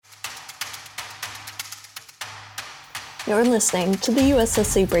You're listening to the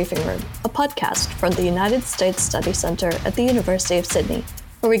USSC Briefing Room, a podcast from the United States Study Center at the University of Sydney,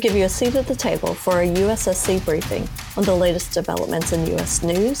 where we give you a seat at the table for a USSC briefing on the latest developments in US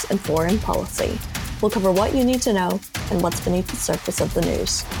news and foreign policy. We'll cover what you need to know and what's beneath the surface of the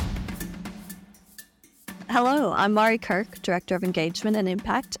news. Hello, I'm Mari Kirk, Director of Engagement and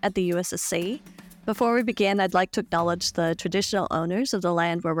Impact at the USSC. Before we begin, I'd like to acknowledge the traditional owners of the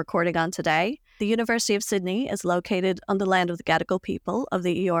land we're recording on today. The University of Sydney is located on the land of the Gadigal people of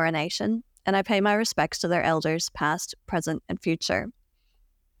the Eora Nation, and I pay my respects to their elders, past, present, and future.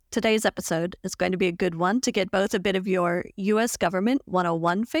 Today's episode is going to be a good one to get both a bit of your US Government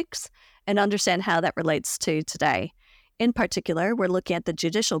 101 fix and understand how that relates to today. In particular, we're looking at the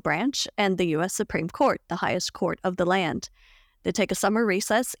judicial branch and the US Supreme Court, the highest court of the land. They take a summer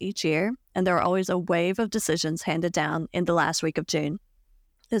recess each year, and there are always a wave of decisions handed down in the last week of June.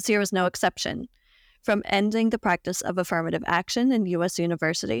 This year was no exception. From ending the practice of affirmative action in U.S.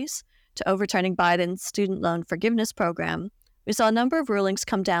 universities to overturning Biden's student loan forgiveness program, we saw a number of rulings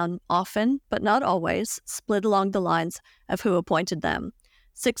come down often, but not always, split along the lines of who appointed them.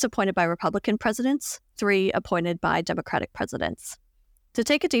 6 appointed by Republican presidents, 3 appointed by Democratic presidents. To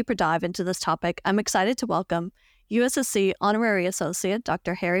take a deeper dive into this topic, I'm excited to welcome USSC Honorary Associate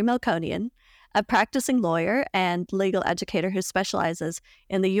Dr. Harry Melkonian, a practicing lawyer and legal educator who specializes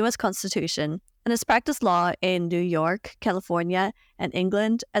in the U.S. Constitution and has practiced law in New York, California, and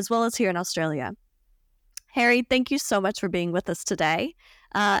England, as well as here in Australia. Harry, thank you so much for being with us today.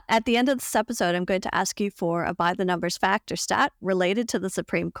 At the end of this episode, I'm going to ask you for a by-the-numbers fact or stat related to the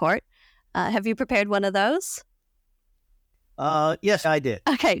Supreme Court. Have you prepared one of those? Yes, I did.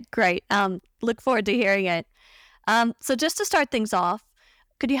 Okay, great. Look forward to hearing it. So just to start things off,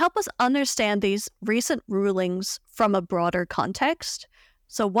 could you help us understand these recent rulings from a broader context?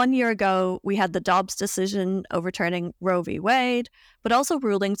 So 1 year ago, we had the Dobbs decision overturning Roe v. Wade, but also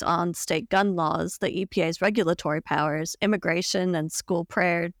rulings on state gun laws, the EPA's regulatory powers, immigration, and school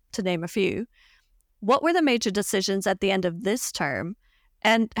prayer, to name a few. What were the major decisions at the end of this term,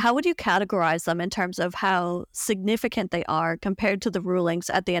 and how would you categorize them in terms of how significant they are compared to the rulings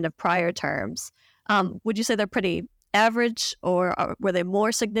at the end of prior terms? Would you say they're pretty average, or were they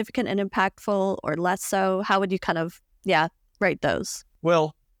more significant and impactful, or less so? How would you rate those?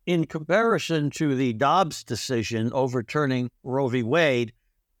 Well, in comparison to the Dobbs decision overturning Roe v. Wade,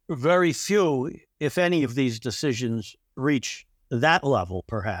 very few, if any, of these decisions reach that level,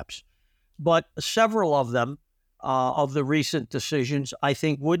 perhaps. But several of them, of the recent decisions, I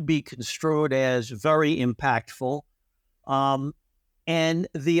think would be construed as very impactful. And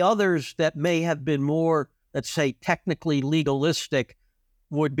the others that may have been more, let's say, technically legalistic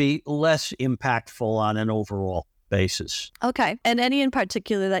would be less impactful on an overall basis. Okay. And any in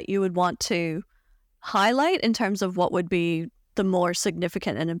particular that you would want to highlight in terms of what would be the more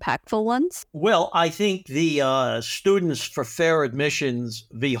significant and impactful ones? Well, I think the Students for Fair Admissions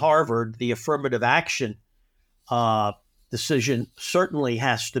v. Harvard, the affirmative action decision, certainly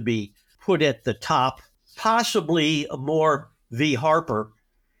has to be put at the top, possibly more v. Harper,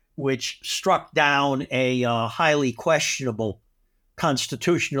 which struck down a highly questionable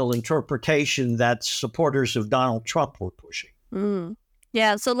constitutional interpretation that supporters of Donald Trump were pushing.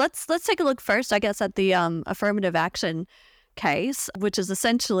 Yeah, so let's take a look first, I guess, at the affirmative action case, which is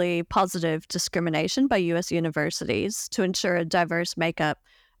essentially positive discrimination by U.S. universities to ensure a diverse makeup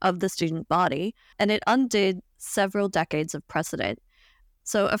of the student body, and it undid several decades of precedent.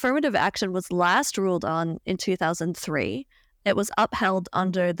 So affirmative action was last ruled on in 2003. It was upheld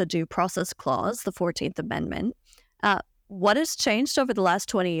under the Due Process Clause, the 14th Amendment. What has changed over the last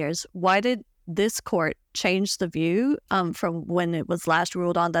 20 years? Why did this court change the view from when it was last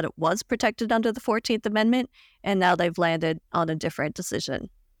ruled on that it was protected under the 14th Amendment, and now they've landed on a different decision?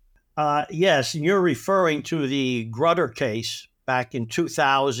 Yes, and you're referring to the Grutter case back in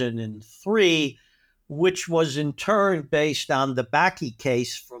 2003, which was in turn based on the Bakke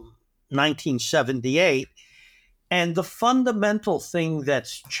case from 1978. And the fundamental thing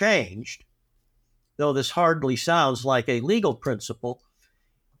that's changed, though this hardly sounds like a legal principle,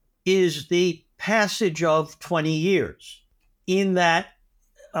 is the passage of 20 years, in that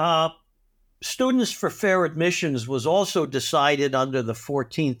Students for Fair Admissions was also decided under the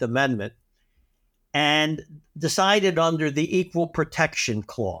 14th Amendment and decided under the Equal Protection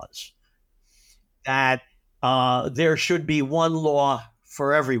Clause, that there should be one law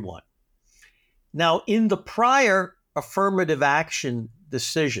for everyone. Now, in the prior affirmative action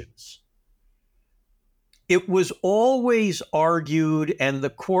decisions, it was always argued, and the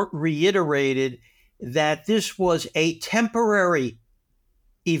court reiterated, that this was a temporary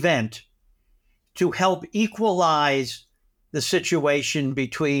event to help equalize the situation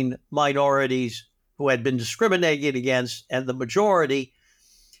between minorities who had been discriminated against and the majority,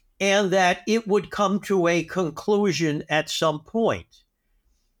 and that it would come to a conclusion at some point.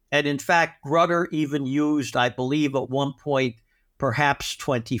 And in fact, Grutter even used, I believe, at one point, perhaps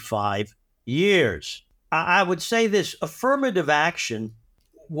 25 years. I would say this: affirmative action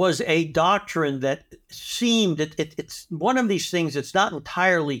was a doctrine that seemed, it's one of these things, it's not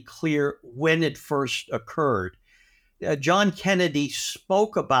entirely clear when it first occurred. John Kennedy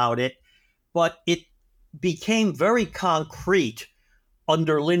spoke about it, but it became very concrete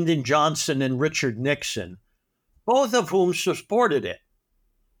under Lyndon Johnson and Richard Nixon, both of whom supported it.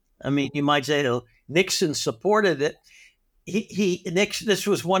 I mean, you might say, Nixon supported it. This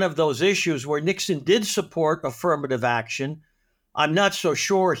was one of those issues where Nixon did support affirmative action. I'm not so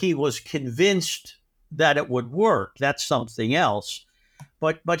sure he was convinced that it would work. That's something else.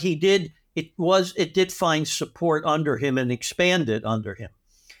 But he did. It did find support under him and expanded under him.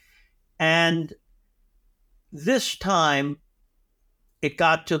 And this time, it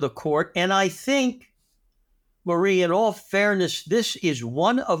got to the court, and I think, Marie, in all fairness, this is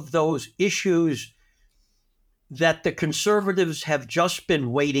one of those issues that the conservatives have just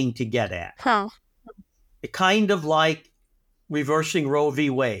been waiting to get at. Huh. Kind of like reversing Roe v.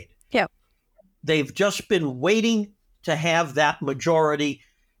 Wade. Yep. They've just been waiting to have that majority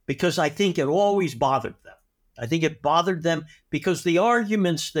because I think it always bothered them. I think it bothered them because the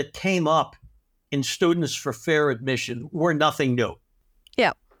arguments that came up in Students for Fair Admission were nothing new.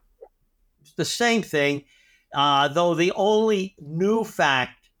 Yep. It's the same thing, though the only new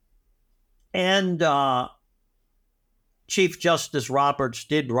fact, and Chief Justice Roberts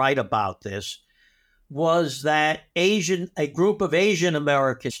did write about this, was that a group of Asian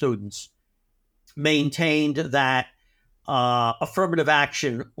American students maintained that affirmative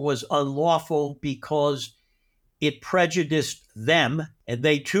action was unlawful because it prejudiced them, and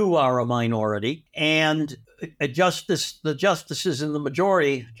they too are a minority. And the justices in the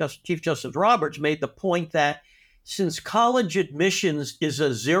majority, Chief Justice Roberts, made the point that since college admissions is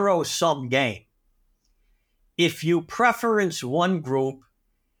a zero-sum game, if you preference one group,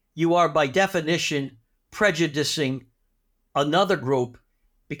 you are by definition prejudicing another group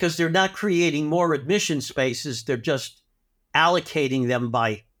because they're not creating more admission spaces. They're just allocating them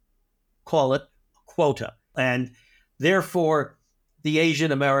by, call it, quota. And therefore, the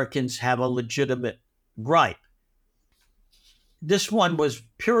Asian Americans have a legitimate gripe. This one was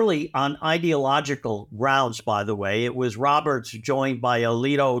purely on ideological grounds, by the way. It was Roberts joined by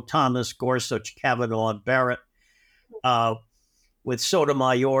Alito, Thomas, Gorsuch, Kavanaugh, and Barrett, with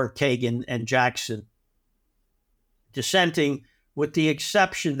Sotomayor, Kagan, and Jackson dissenting, with the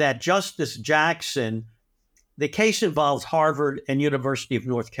exception that Justice Jackson, the case involves Harvard and University of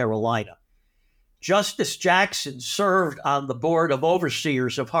North Carolina. Justice Jackson served on the board of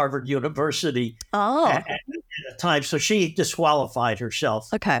overseers of Harvard University at the time, so she disqualified herself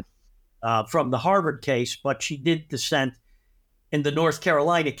from the Harvard case, but she did dissent in the North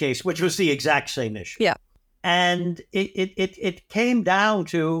Carolina case, which was the exact same issue. Yeah. And it came down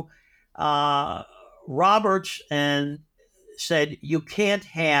to Roberts and said, you can't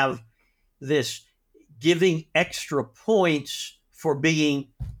have this giving extra points for being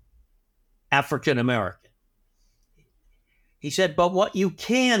African American. He said, but what you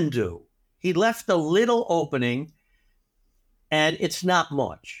can do, he left a little opening, and it's not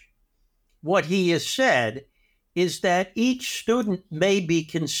much. What he has said is that each student may be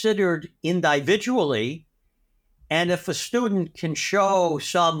considered individually, and if a student can show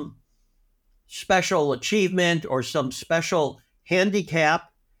some special achievement or some special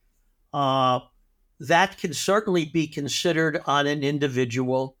handicap, that can certainly be considered on an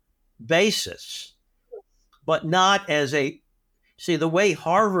individual basis, but not as the way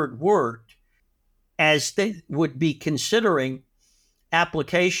Harvard worked, as they would be considering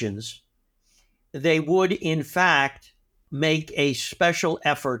applications, they would in fact make a special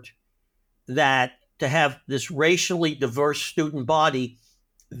effort to have this racially diverse student body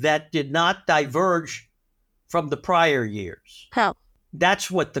that did not diverge from the prior years. How?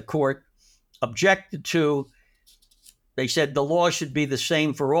 That's what the court objected to. They said the law should be the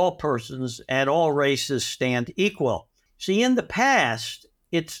same for all persons and all races stand equal. See, in the past,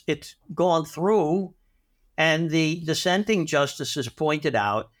 it's gone through, and the dissenting justices pointed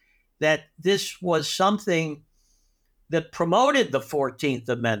out that this was something that promoted the 14th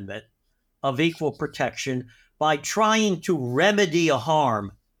Amendment of equal protection by trying to remedy a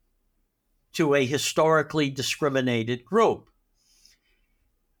harm to a historically discriminated group.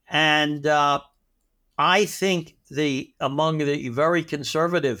 And I think among the very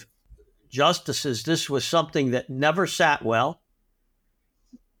conservative justices, this was something that never sat well,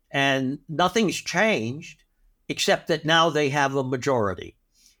 and nothing's changed except that now they have a majority.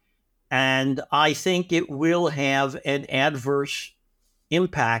 And I think it will have an adverse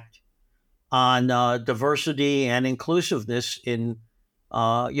impact on diversity and inclusiveness in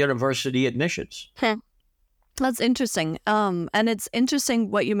university admissions. That's interesting. And it's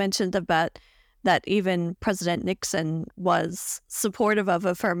interesting what you mentioned about that even President Nixon was supportive of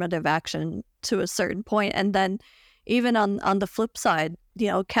affirmative action to a certain point. And then even on the flip side,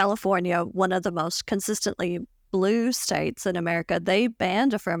 California, one of the most consistently blue states in America, they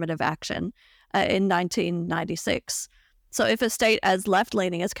banned affirmative action in 1996. So if a state as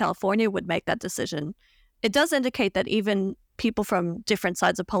left-leaning as California would make that decision, it does indicate that even people from different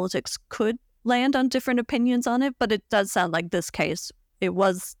sides of politics could land on different opinions on it. But it does sound like this case, it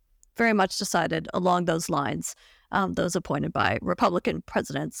was very much decided along those lines. Those appointed by Republican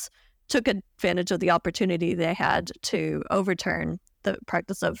presidents took advantage of the opportunity they had to overturn the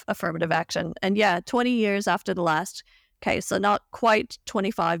practice of affirmative action. And 20 years after the last case, so not quite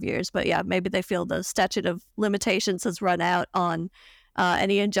 25 years, but maybe they feel the statute of limitations has run out on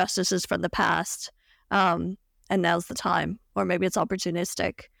any injustices from the past, and now's the time. Or maybe it's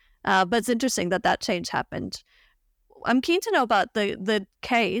opportunistic. But it's interesting that change happened. I'm keen to know about the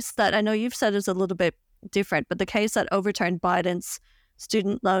case that I know you've said is a little bit different, but the case that overturned Biden's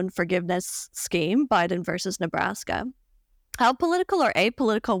student loan forgiveness scheme, Biden versus Nebraska. How political or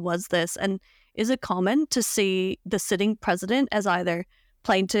apolitical was this? And is it common to see the sitting president as either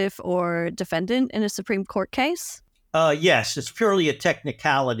plaintiff or defendant in a Supreme Court case? Yes, it's purely a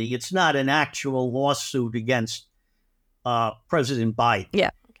technicality. It's not an actual lawsuit against President Biden.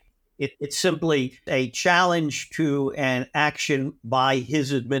 Yeah. It's simply a challenge to an action by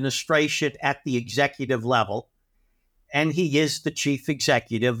his administration at the executive level, and he is the chief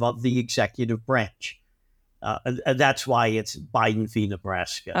executive of the executive branch. And that's why it's Biden v.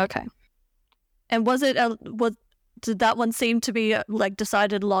 Nebraska. Okay. And did that one seem to be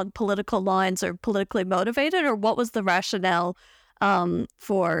decided along political lines or politically motivated, or what was the rationale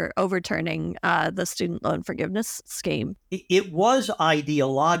for overturning the student loan forgiveness scheme? It was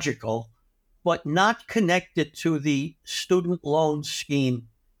ideological, but not connected to the student loan scheme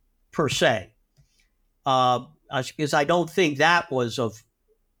per se, because I don't think that was of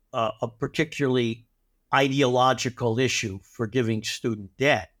a particularly ideological issue, forgiving student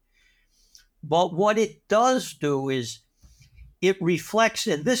debt. But what it does do is it reflects,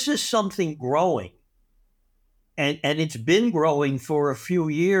 and this is something growing, and it's been growing for a few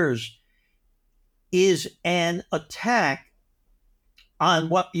years, is an attack on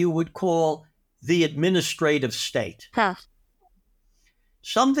what you would call the administrative state.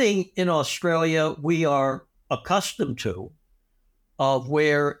 Something in Australia we are accustomed to, of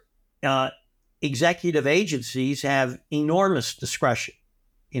where executive agencies have enormous discretion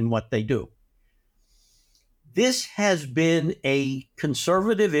in what they do. This has been a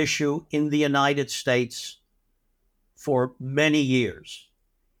conservative issue in the United States for many years.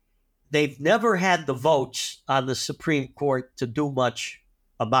 They've never had the votes on the Supreme Court to do much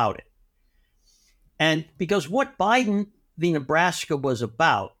about it. And because what Biden v. Nebraska was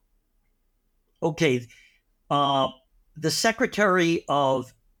about, the Secretary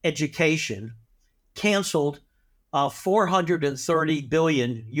of Education canceled $430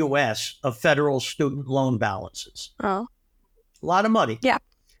 billion U.S. of federal student loan balances. Oh. A lot of money. Yeah.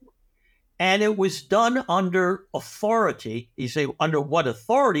 And it was done under authority. You say, under what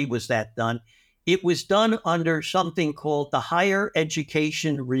authority was that done? It was done under something called the Higher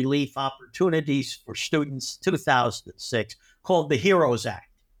Education Relief Opportunities for Students 2006, called the HEROES Act.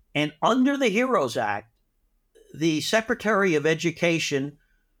 And under the HEROES Act, the Secretary of Education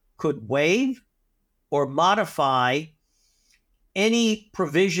could waive or modify any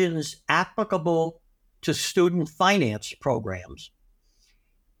provisions applicable to student finance programs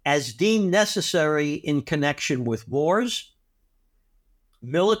as deemed necessary in connection with wars,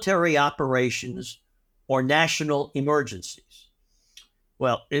 military operations, or national emergencies.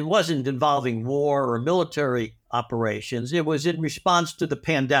 Well, it wasn't involving war or military operations. It was in response to the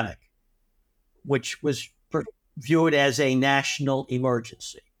pandemic, which was viewed as a national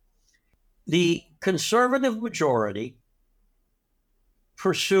emergency. The conservative majority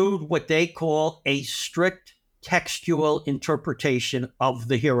pursued what they call a strict textual interpretation of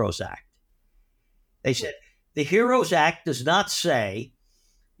the HEROES Act. They said, the HEROES Act does not say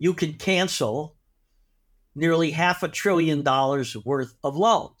you can cancel nearly $500 billion worth of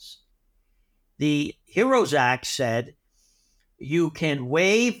loans. The HEROES Act said you can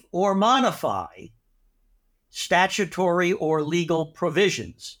waive or modify statutory or legal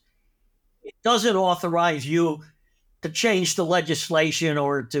provisions It doesn't authorize you to change the legislation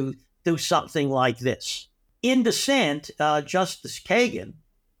or to do something like this. In dissent, Justice Kagan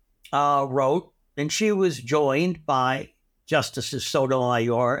wrote, and she was joined by Justices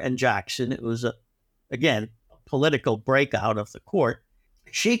Sotomayor and Jackson. It was, again, a political breakout of the court.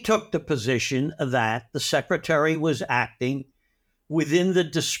 She took the position that the secretary was acting within the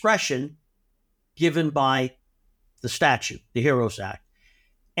discretion given by the statute, the HEROES Act.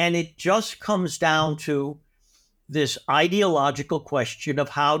 And it just comes down to this ideological question of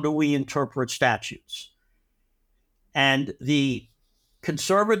how do we interpret statutes. And the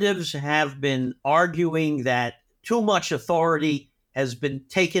conservatives have been arguing that too much authority has been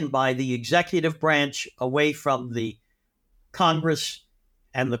taken by the executive branch away from the Congress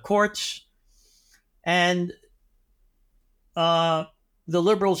and the courts. And the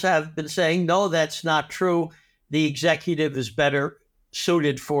liberals have been saying, no, that's not true. The executive is better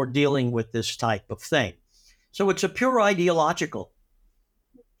suited for dealing with this type of thing. So it's a pure ideological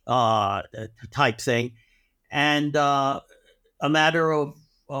type thing, and a matter of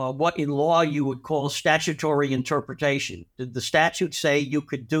what in law you would call statutory interpretation. Did the statute say you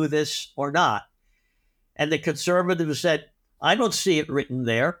could do this or not? And the conservatives said, I don't see it written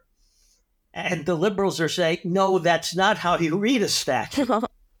there. And the liberals are saying, no, that's not how you read a statute.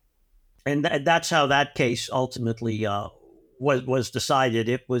 And that's how that case ultimately was decided.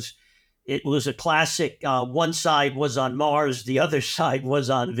 It was a classic, one side was on Mars, the other side was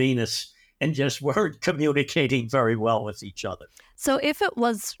on Venus, and just weren't communicating very well with each other. So if it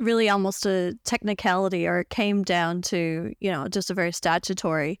was really almost a technicality, or it came down to, just a very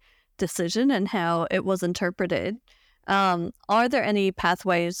statutory decision and how it was interpreted, are there any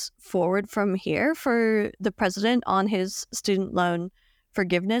pathways forward from here for the president on his student loan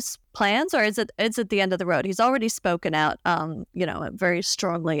forgiveness plans, or is it the end of the road? He's already spoken out, very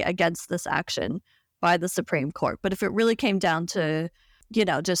strongly against this action by the Supreme Court. But if it really came down to,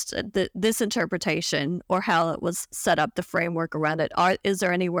 just this interpretation or how it was set up, the framework around it, is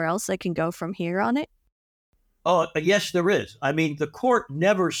there anywhere else they can go from here on it? Oh, yes, there is. I mean, the court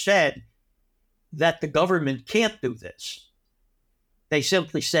never said that the government can't do this. They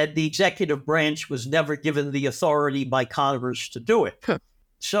simply said the executive branch was never given the authority by Congress to do it.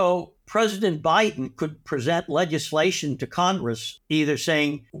 So President Biden could present legislation to Congress, either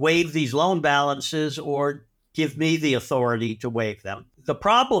saying, waive these loan balances or give me the authority to waive them. The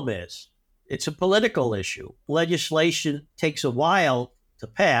problem is, it's a political issue. Legislation takes a while to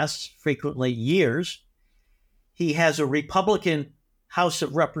pass, frequently years. He has a Republican House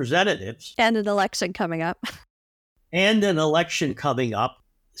of Representatives. And an election coming up.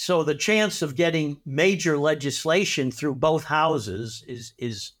 So the chance of getting major legislation through both houses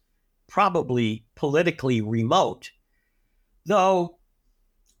is probably politically remote. Though,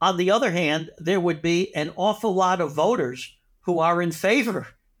 on the other hand, there would be an awful lot of voters who are in favor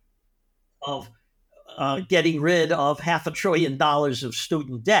of getting rid of $500 billion of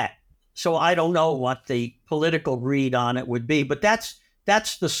student debt. So I don't know what the political read on it would be, but that's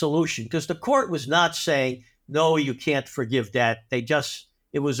the solution, because the court was not saying, no, you can't forgive debt.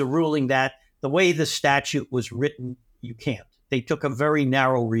 It was a ruling that the way the statute was written, you can't. They took a very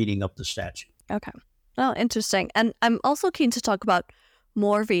narrow reading of the statute. Okay. Oh, interesting. And I'm also keen to talk about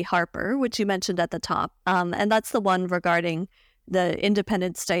Moore v. Harper, which you mentioned at the top. And that's the one regarding the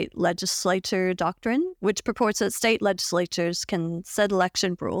independent state legislature doctrine, which purports that state legislatures can set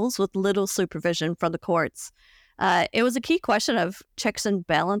election rules with little supervision from the courts. It was a key question of checks and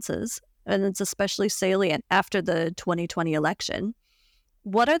balances, and it's especially salient after the 2020 election.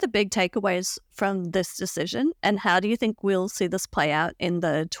 What are the big takeaways from this decision, and how do you think we'll see this play out in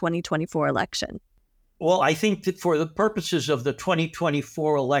the 2024 election? Well, I think that for the purposes of the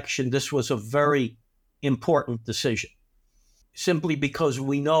 2024 election, this was a very important decision, simply because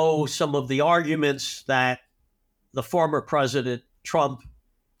we know some of the arguments that the former President Trump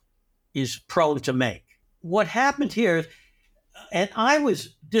is prone to make. What happened here, and I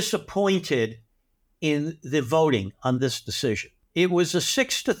was disappointed in the voting on this decision. It was a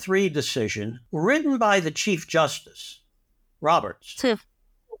 6-3 decision written by the Chief Justice, Roberts,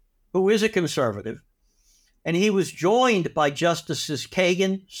 who is a conservative, and he was joined by Justices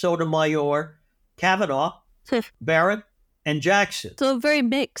Kagan, Sotomayor, Kavanaugh, Barrett, and Jackson. So very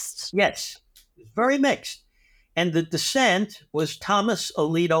mixed. Yes, very mixed. And the dissent was Thomas,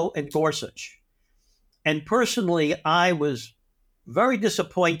 Alito, and Gorsuch. And personally, I was very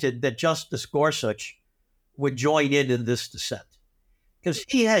disappointed that Justice Gorsuch would join in this dissent, because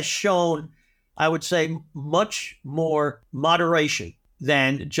he has shown, I would say, much more moderation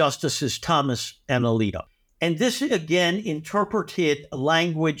than Justices Thomas and Alito. And this, again, interpreted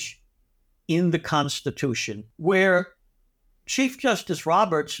language in the Constitution where Chief Justice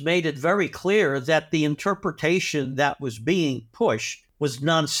Roberts made it very clear that the interpretation that was being pushed was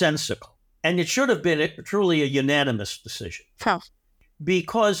nonsensical. And it should have been truly a unanimous decision. Huh.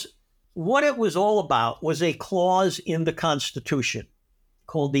 Because what it was all about was a clause in the Constitution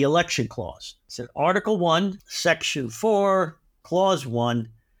called the Election Clause. It's in Article 1, Section 4, Clause 1.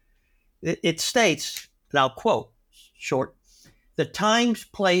 It states, and I'll quote short, "The times,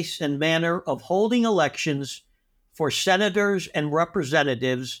 place, and manner of holding elections for senators and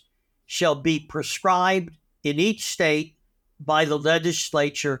representatives shall be prescribed in each state by the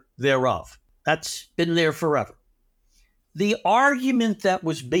legislature thereof." That's been there forever. The argument that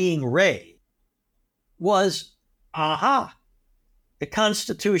was being raised was, the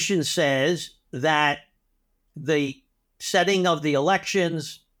Constitution says that the setting of the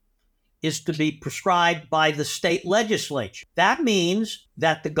elections is to be prescribed by the state legislature. That means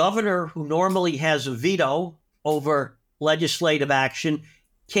that the governor, who normally has a veto over legislative action,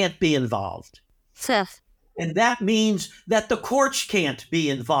 can't be involved. And that means that the courts can't be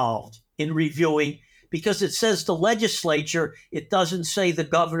involved in reviewing, because it says the legislature, it doesn't say the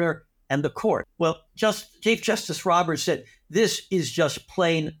governor and the court. Well, Chief Justice Roberts said, this is just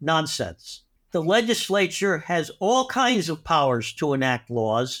plain nonsense. The legislature has all kinds of powers to enact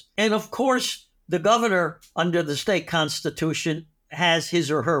laws. And of course, the governor under the state constitution has his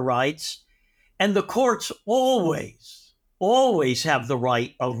or her rights. And the courts always have the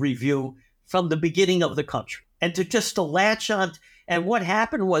right of review from the beginning of the country. And to latch on. And what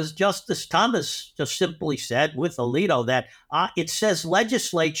happened was Justice Thomas just simply said with Alito that it says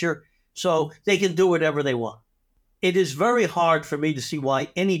legislature, so they can do whatever they want. It is very hard for me to see why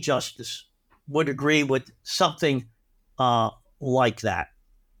any justice would agree with something like that.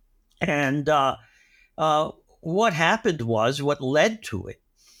 And what happened was, what led to it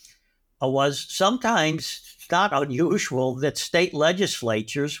was sometimes not unusual that state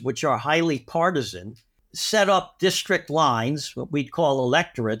legislatures, which are highly partisan, set up district lines, what we'd call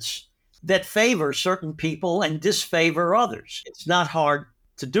electorates, that favor certain people and disfavor others. It's not hard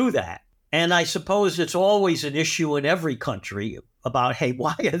to do that. And I suppose it's always an issue in every country about, hey,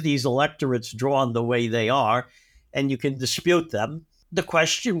 why are these electorates drawn the way they are? And you can dispute them. The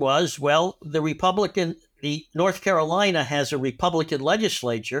question was, well, the North Carolina has a Republican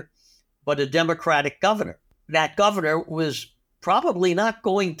legislature, but a Democratic governor. That governor was probably not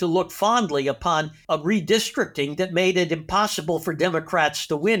going to look fondly upon a redistricting that made it impossible for Democrats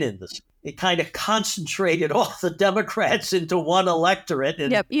to win in this. It kind of concentrated all the Democrats into one electorate.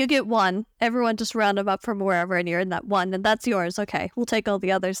 And yep, you get one. Everyone just round them up from wherever, and you're in that one, and that's yours. Okay, we'll take all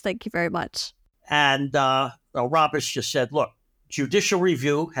the others. Thank you very much. And Roberts just said, look, judicial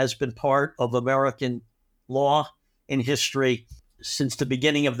review has been part of American law in history since the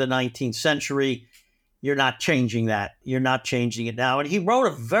beginning of the 19th century. You're not changing that. You're not changing it now. And he wrote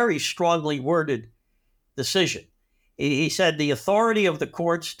a very strongly worded decision. He said the authority of the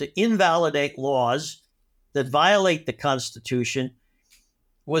courts to invalidate laws that violate the Constitution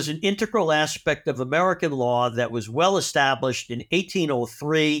was an integral aspect of American law that was well established in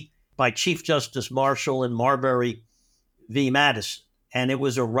 1803 by Chief Justice Marshall in Marbury v. Madison. And it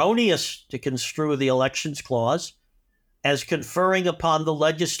was erroneous to construe the Elections Clause as conferring upon the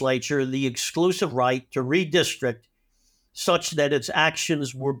legislature the exclusive right to redistrict such that its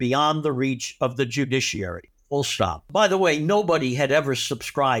actions were beyond the reach of the judiciary. Full stop. By the way, nobody had ever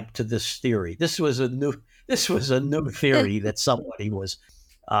subscribed to this theory. This was a new theory that somebody was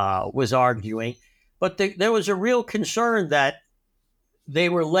arguing. But there was a real concern that they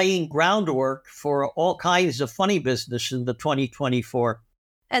were laying groundwork for all kinds of funny business in the 2024.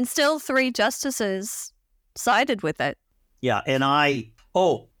 And still 3 justices sided with it. Yeah, and I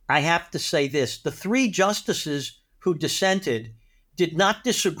have to say this. The 3 justices who dissented did not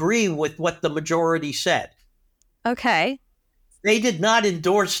disagree with what the majority said. Okay. They did not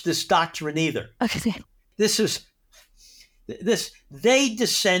endorse this doctrine either. Okay. They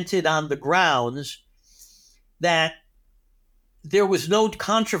dissented on the grounds that there was no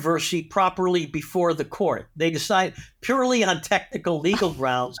controversy properly before the court. They decided purely on technical legal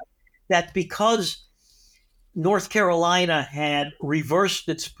grounds that because North Carolina had reversed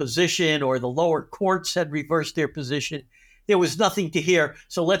its position or the lower courts had reversed their position, there was nothing to hear,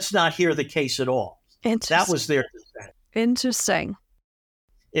 so let's not hear the case at all. That was their dissent. Interesting.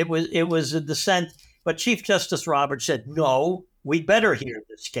 It was a dissent, but Chief Justice Roberts said, no, we better hear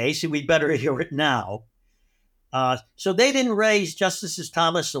this case, and we better hear it now. So they didn't raise Justices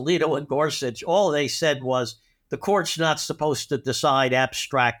Thomas, Alito, and Gorsuch. All they said was, the court's not supposed to decide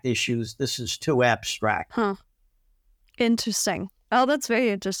abstract issues. This is too abstract. Huh. Interesting. Oh, that's very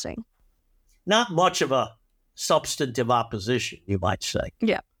interesting. not much of a substantive opposition, you might say.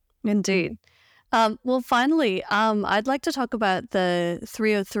 Yeah, indeed. Well, finally, I'd like to talk about the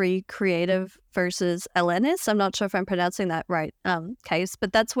 303 Creative versus Elenis. I'm not sure if I'm pronouncing that right, case,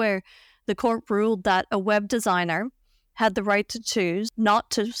 but that's where the court ruled that a web designer had the right to choose not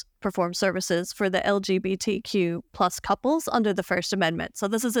to perform services for the LGBTQ plus couples under the First Amendment. So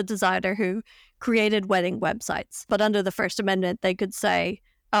this is a designer who created wedding websites, but under the First Amendment, they could say,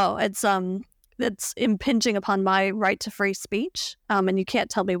 oh, it's impinging upon my right to free speech, and you can't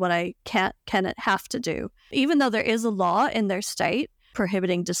tell me what I can and have to do, even though there is a law in their state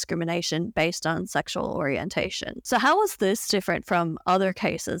prohibiting discrimination based on sexual orientation. So how is this different from other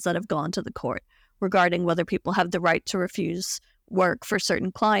cases that have gone to the court regarding whether people have the right to refuse work for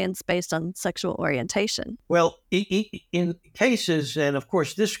certain clients based on sexual orientation? Well, in cases, and of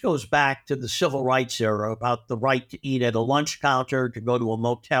course, this goes back to the civil rights era about the right to eat at a lunch counter, to go to a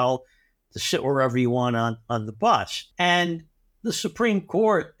motel, to sit wherever you want on the bus. And the Supreme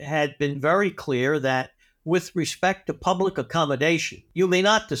Court had been very clear that with respect to public accommodation, you may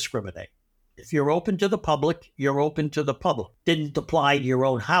not discriminate. If you're open to the public, you're open to the public. Didn't apply to your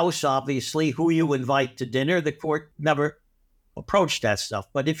own house, obviously, who you invite to dinner. The court never approached that stuff.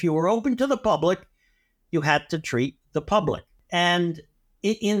 But if you were open to the public, you had to treat the public. And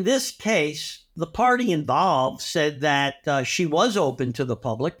in this case, the party involved said that she was open to the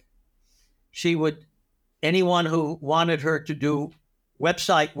public. Anyone who wanted her to do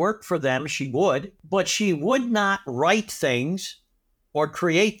website work for them, she would, but she would not write things or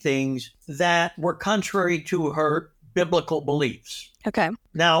create things that were contrary to her biblical beliefs. Okay.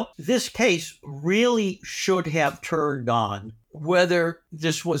 Now, this case really should have turned on whether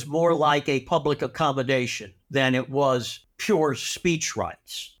this was more like a public accommodation than it was pure speech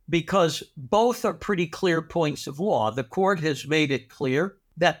rights, because both are pretty clear points of law. The court has made it clear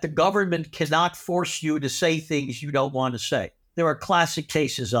that the government cannot force you to say things you don't want to say. There are classic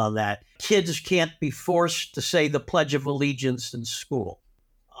cases on that. Kids can't be forced to say the Pledge of Allegiance in school,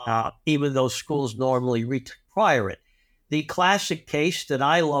 even though schools normally require it. The classic case that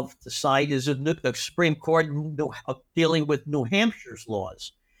I love to cite is the Supreme Court dealing with New Hampshire's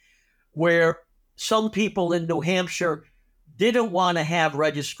laws, where some people in New Hampshire didn't want to have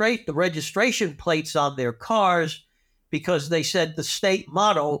the registration plates on their cars because they said the state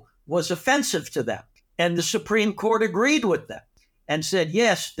motto was offensive to them. And the Supreme Court agreed with them and said,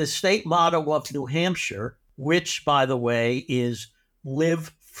 yes, the state motto of New Hampshire, which, by the way, is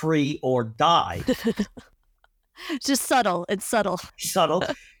live free or die. Just subtle. It's subtle. Subtle.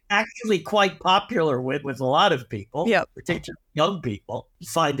 Actually quite popular with a lot of people, yep. Particularly young people,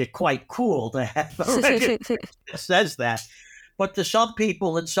 find it quite cool to have a registration that says that. But to some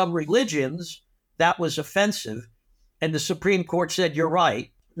people in some religions, that was offensive. And the Supreme Court said, you're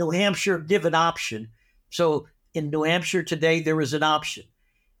right. New Hampshire give an option. So in New Hampshire today, there is an option.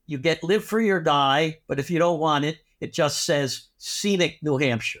 You get live free or die, but if you don't want it, it just says scenic New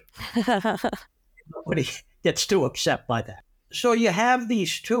Hampshire. Nobody gets too upset by that. So you have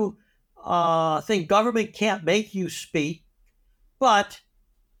these two things. Government can't make you speak, but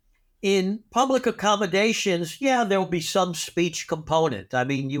in public accommodations, yeah, there'll be some speech component. I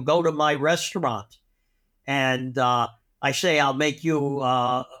mean, you go to my restaurant and I say, I'll make you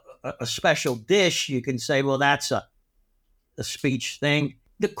a special dish. You can say, well, that's a speech thing.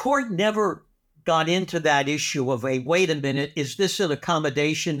 The court never got into that issue of wait a minute, is this an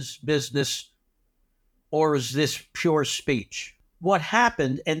accommodations business or is this pure speech? What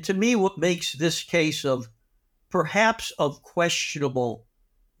happened, and to me, what makes this case perhaps of questionable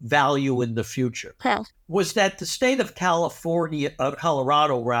value in the future, was that the state of Colorado,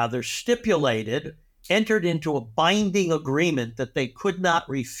 entered into a binding agreement that they could not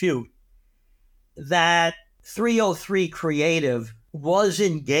refute, that 303 Creative was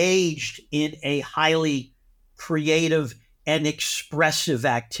engaged in a highly creative and expressive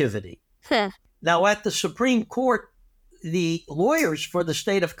activity. Now, at the Supreme Court, the lawyers for the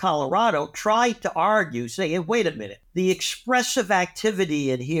state of Colorado tried to argue, saying, wait a minute, the expressive activity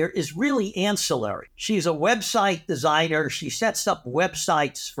in here is really ancillary. She's a website designer. She sets up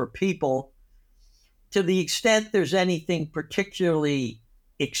websites for people. To the extent there's anything particularly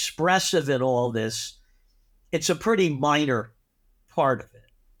expressive in all this, it's a pretty minor part of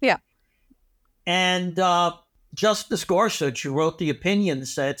it. Yeah. And Justice Gorsuch, who wrote the opinion,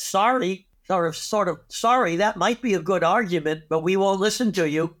 said, sorry, that might be a good argument, but we won't listen to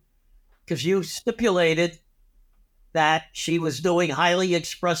you because you stipulated that she was doing highly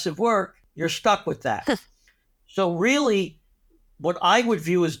expressive work. You're stuck with that. So really, what I would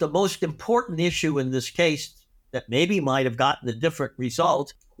view as the most important issue in this case that maybe might have gotten a different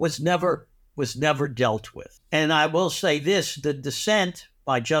result was never was never dealt with. And I will say this, the dissent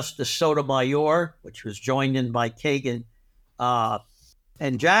by Justice Sotomayor, which was joined in by Kagan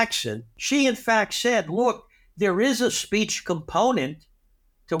and Jackson, she in fact said, look, there is a speech component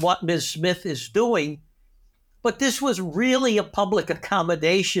to what Ms. Smith is doing, but this was really a public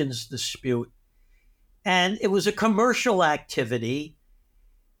accommodations dispute. And it was a commercial activity.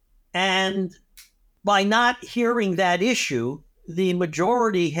 And by not hearing that issue, the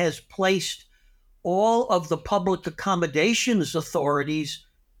majority has placed all of the public accommodations authorities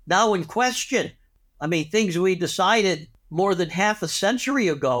now in question. I mean, things we decided more than half a century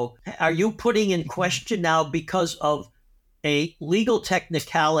ago, are you putting in question now because of a legal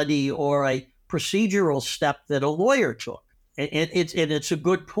technicality or a procedural step that a lawyer took? And it's a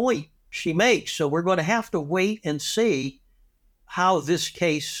good point she makes. So we're going to have to wait and see how this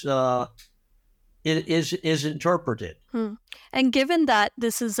case is interpreted. And given that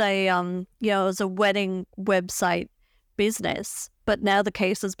this is a is a wedding website business, but now the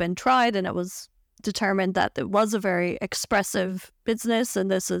case has been tried and it was determined that it was a very expressive business, and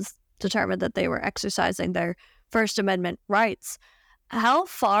this is determined that they were exercising their First Amendment rights. How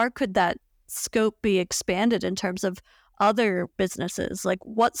far could that scope be expanded in terms of other businesses? Like,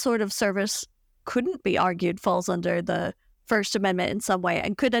 what sort of service couldn't be argued falls under the First Amendment in some way?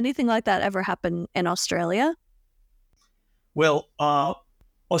 And could anything like that ever happen in Australia? Well, I'll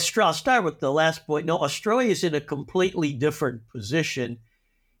start with the last point. No, Australia is in a completely different position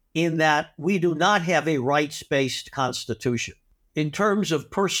in that we do not have a rights-based constitution. In terms of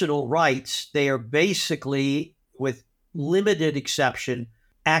personal rights, they are basically, with limited exception,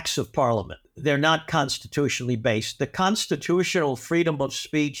 acts of parliament. They're not constitutionally based. The constitutional freedom of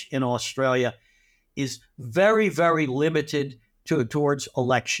speech in Australia is very, very limited towards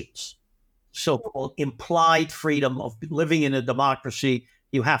elections. So-called implied freedom of living in a democracy,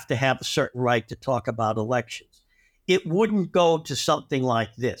 you have to have a certain right to talk about elections. It wouldn't go to something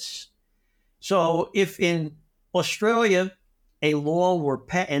like this. So if in Australia a law were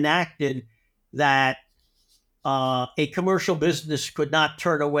enacted that a commercial business could not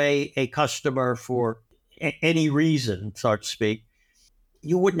turn away a customer for any reason, so to speak,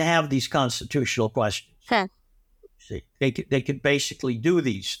 you wouldn't have these constitutional questions. See, they could basically do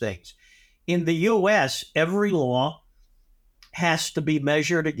these things. In the U.S., every law has to be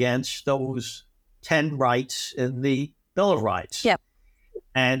measured against those 10 rights in the Bill of Rights. Yep.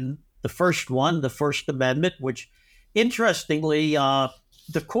 And the first one, the First Amendment, which interestingly,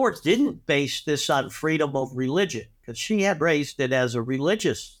 the court didn't base this on freedom of religion because she had raised it as a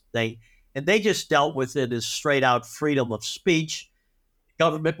religious thing, and they just dealt with it as straight out freedom of speech.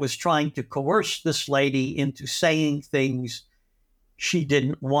 Government was trying to coerce this lady into saying things she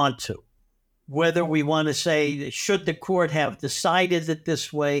didn't want to. Whether we want to say, should the court have decided it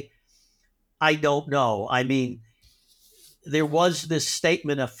this way, I don't know. I mean, there was this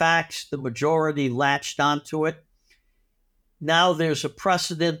statement of facts. The majority latched onto it. Now there's a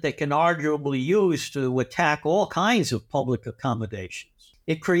precedent that can arguably use to attack all kinds of public accommodations.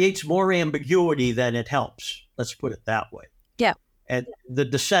 It creates more ambiguity than it helps. Let's put it that way. Yeah. And the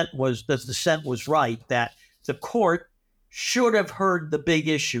dissent was right that the court should have heard the big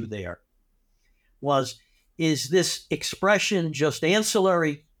issue there. Is this expression just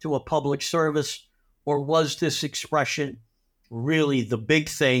ancillary to a public service, or was this expression really the big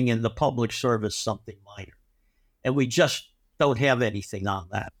thing in the public service something minor? And we just don't have anything on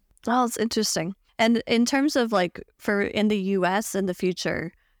that. Oh, it's interesting. And in terms of for in the U.S. in the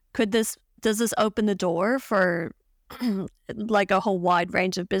future, does this open the door for a whole wide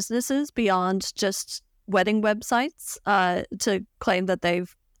range of businesses beyond just wedding websites to claim that they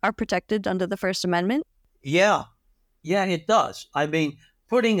are protected under the First Amendment? Yeah, it does. I mean,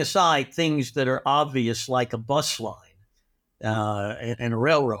 putting aside things that are obvious like a bus line and a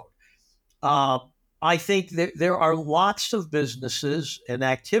railroad, I think there are lots of businesses and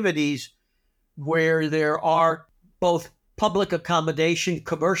activities where there are both public accommodation,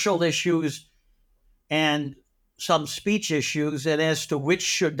 commercial issues, and some speech issues. And as to which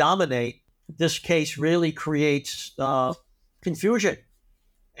should dominate, this case really creates confusion.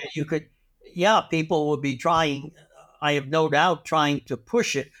 And people will be trying, I have no doubt, trying to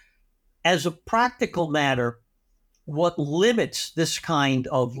push it. As a practical matter, what limits this kind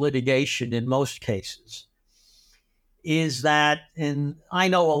of litigation in most cases is that, and I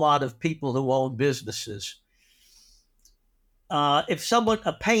know a lot of people who own businesses, if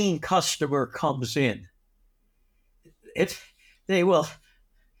a paying customer comes in, they will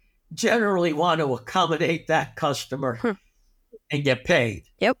generally want to accommodate that customer and get paid.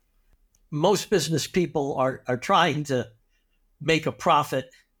 Yep. Most business people are trying to make a profit,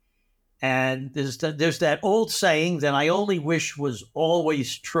 And there's that old saying that I only wish was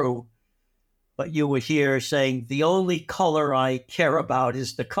always true, but you would hear saying, the only color I care about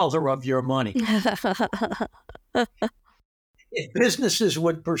is the color of your money. If businesses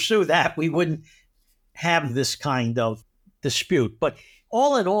would pursue that, we wouldn't have this kind of dispute. But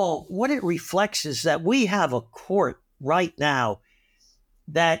all in all, what it reflects is that we have a court right now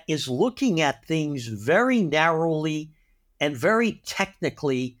that is looking at things very narrowly and very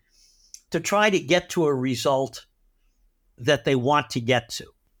technically to try to get to a result that they want to get to.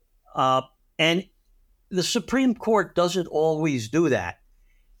 And the Supreme Court doesn't always do that.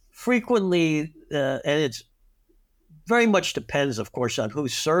 Frequently, and it's very much depends, of course, on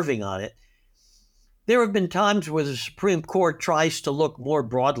who's serving on it. There have been times where the Supreme Court tries to look more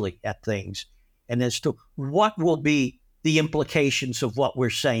broadly at things and as to what will be the implications of what we're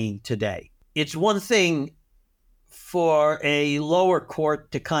saying today. It's one thing for a lower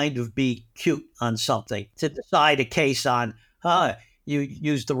court to kind of be cute on something, to decide a case on, you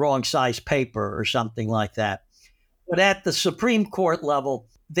used the wrong size paper or something like that. But at the Supreme Court level,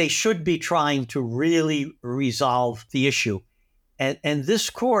 they should be trying to really resolve the issue. And this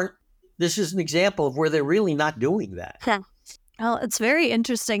court, this is an example of where they're really not doing that. Well, it's very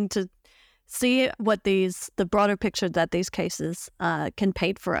interesting to see what the broader picture that these cases can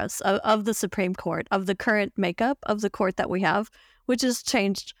paint for us of the Supreme Court, of the current makeup of the court that we have, which has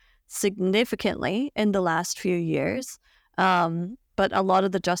changed significantly in the last few years. But a lot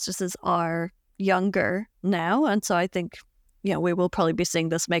of the justices are younger now. And so I think, we will probably be seeing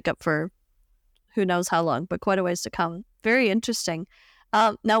this makeup for who knows how long, but quite a ways to come. Very interesting.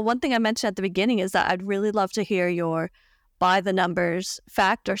 Now, one thing I mentioned at the beginning is that I'd really love to hear your by the numbers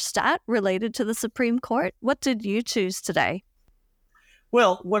fact or stat related to the Supreme Court. What did you choose today?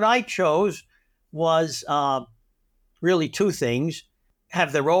 Well, what I chose was really two things.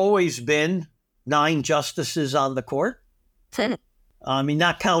 Have there always been 9 justices on the court? I mean,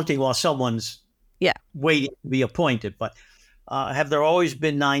 not counting while someone's waiting to be appointed, but have there always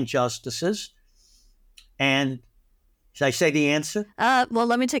been 9 justices? And should I say the answer? Well,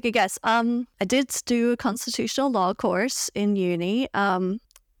 let me take a guess. I did do a constitutional law course in uni.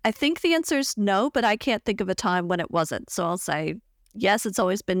 I think the answer is no, but I can't think of a time when it wasn't. So I'll say, yes, it's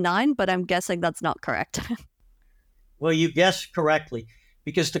always been 9, but I'm guessing that's not correct. Well, you guessed correctly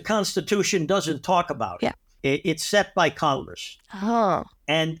because the Constitution doesn't talk about it. It's set by Congress. Oh.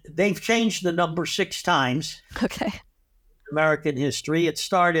 And they've changed the number 6 times. Okay. In American history. It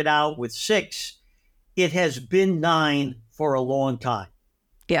started out with 6. It has been 9 for a long time.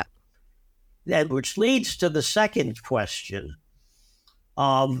 Yeah. And which leads to the second question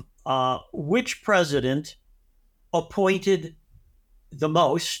of which president appointed the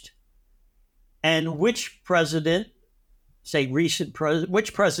most and which president, say recent president,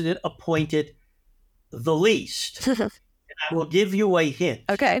 which president appointed the least. And I will give you a hint.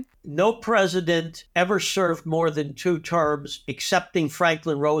 Okay. No president ever served more than 2 terms, excepting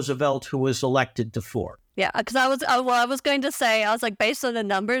Franklin Roosevelt, who was elected to 4. Yeah, because I was going to say, I was like, based on the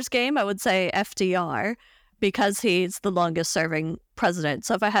numbers game, I would say FDR, because he's the longest serving president.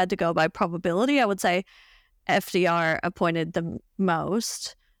 So if I had to go by probability, I would say FDR appointed the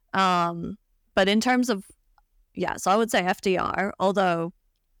most. But in terms of, so I would say FDR, although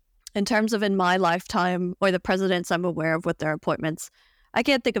in terms of in my lifetime or the presidents I'm aware of with their appointments, I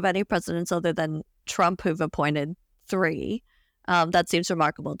can't think of any presidents other than Trump who've appointed 3. That seems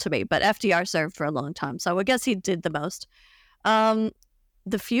remarkable to me. But FDR served for a long time, so I guess he did the most.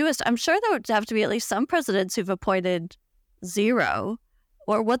 The fewest, I'm sure there would have to be at least some presidents who've appointed 0.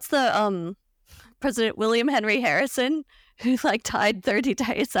 Or what's the President William Henry Harrison, who died 30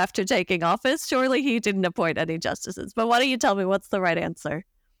 days after taking office? Surely he didn't appoint any justices. But why don't you tell me what's the right answer?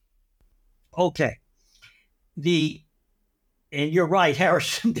 Okay. And you're right,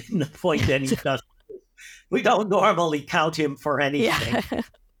 Harrison didn't appoint any justices. We don't normally count him for anything. Yeah.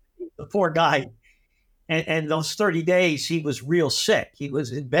 The poor guy. And those 30 days, he was real sick. He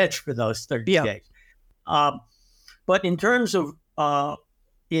was in bed for those 30 days. But in terms of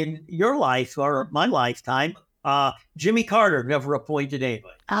in your life or my lifetime, Jimmy Carter never appointed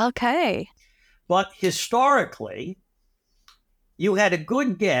anybody. Okay. But historically, you had a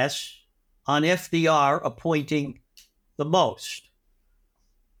good guess on FDR appointing the most,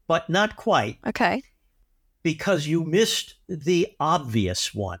 but not quite. Okay. Because you missed the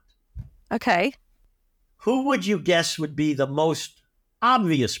obvious one. Okay. Who would you guess would be the most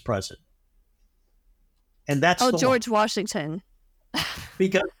obvious president? And that's George Washington.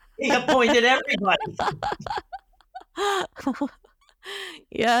 Because he appointed everybody.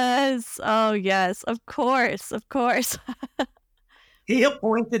 Yes. Oh, yes. Of course. he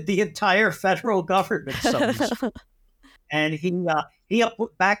appointed the entire federal government. And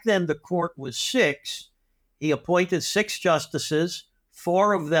back then the court was 6. He appointed 6 justices.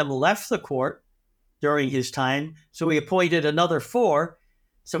 4 of them left the court during his time. So he appointed another 4.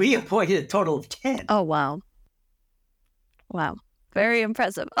 So he appointed a total of 10. Oh, wow. Wow. Very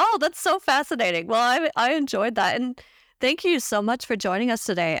impressive. Oh, that's so fascinating. Well, I enjoyed that. And thank you so much for joining us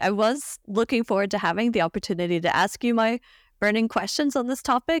today. I was looking forward to having the opportunity to ask you my burning questions on this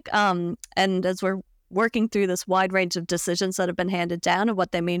topic. And as we're working through this wide range of decisions that have been handed down and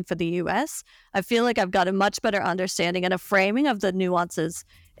what they mean for the U.S., I feel like I've got a much better understanding and a framing of the nuances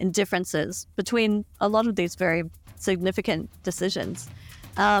and differences between a lot of these very significant decisions.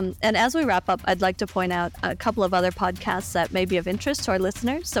 And as we wrap up, I'd like to point out a couple of other podcasts that may be of interest to our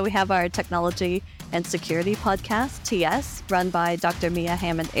listeners. So we have our Technology and Security podcast, TS, run by Dr. Mia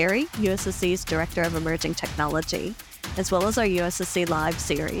Hammond-Airy, USSC's Director of Emerging Technology, as well as our USSC Live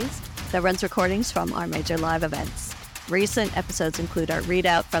series that runs recordings from our major live events. Recent episodes include our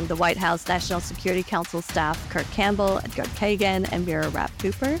readout from the White House National Security Council staff, Kirk Campbell, Edgar Kagan, and Mira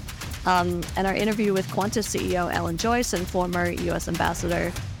Rapp-Cooper, and our interview with Qantas CEO Alan Joyce and former U.S.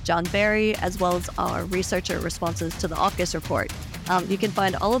 Ambassador John Barry, as well as our researcher responses to the AUKUS report. You can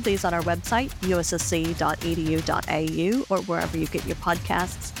find all of these on our website, ussc.edu.au, or wherever you get your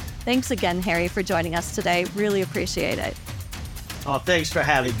podcasts. Thanks again, Harry, for joining us today. Really appreciate it. Oh, thanks for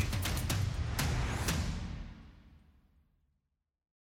having me.